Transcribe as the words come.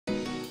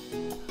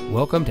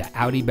Welcome to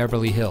Audi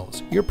Beverly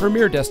Hills, your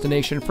premier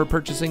destination for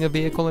purchasing a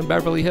vehicle in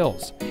Beverly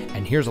Hills.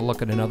 And here's a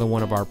look at another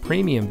one of our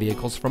premium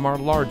vehicles from our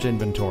large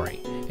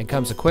inventory. It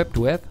comes equipped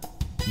with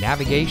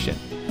navigation,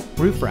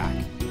 roof rack,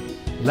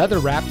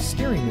 leather-wrapped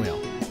steering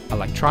wheel,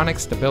 electronic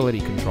stability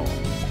control,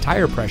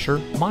 tire pressure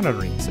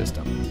monitoring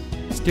system,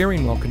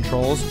 steering wheel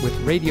controls with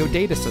radio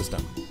data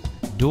system,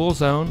 dual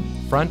zone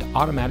front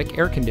automatic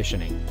air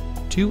conditioning,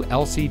 2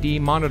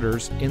 LCD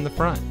monitors in the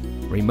front,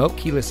 remote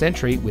keyless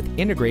entry with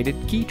integrated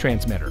key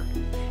transmitter,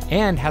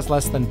 and has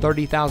less than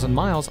 30,000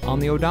 miles on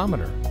the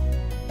odometer.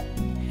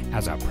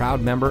 As a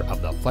proud member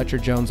of the Fletcher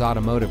Jones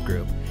Automotive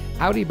Group,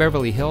 Audi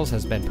Beverly Hills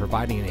has been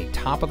providing a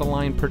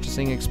top-of-the-line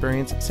purchasing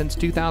experience since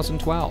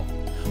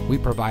 2012. We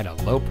provide a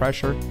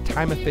low-pressure,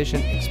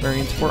 time-efficient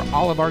experience for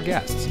all of our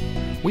guests.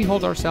 We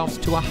hold ourselves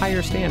to a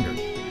higher standard.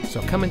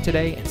 So come in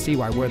today and see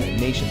why we're the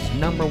nation's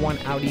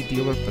 #1 Audi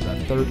dealer for the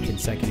 3rd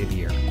consecutive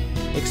year.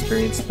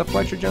 Experience the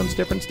Fletcher Jones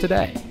difference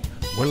today.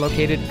 We're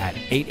located at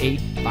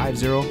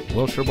 8850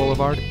 Wilshire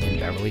Boulevard in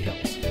Beverly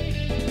Hills.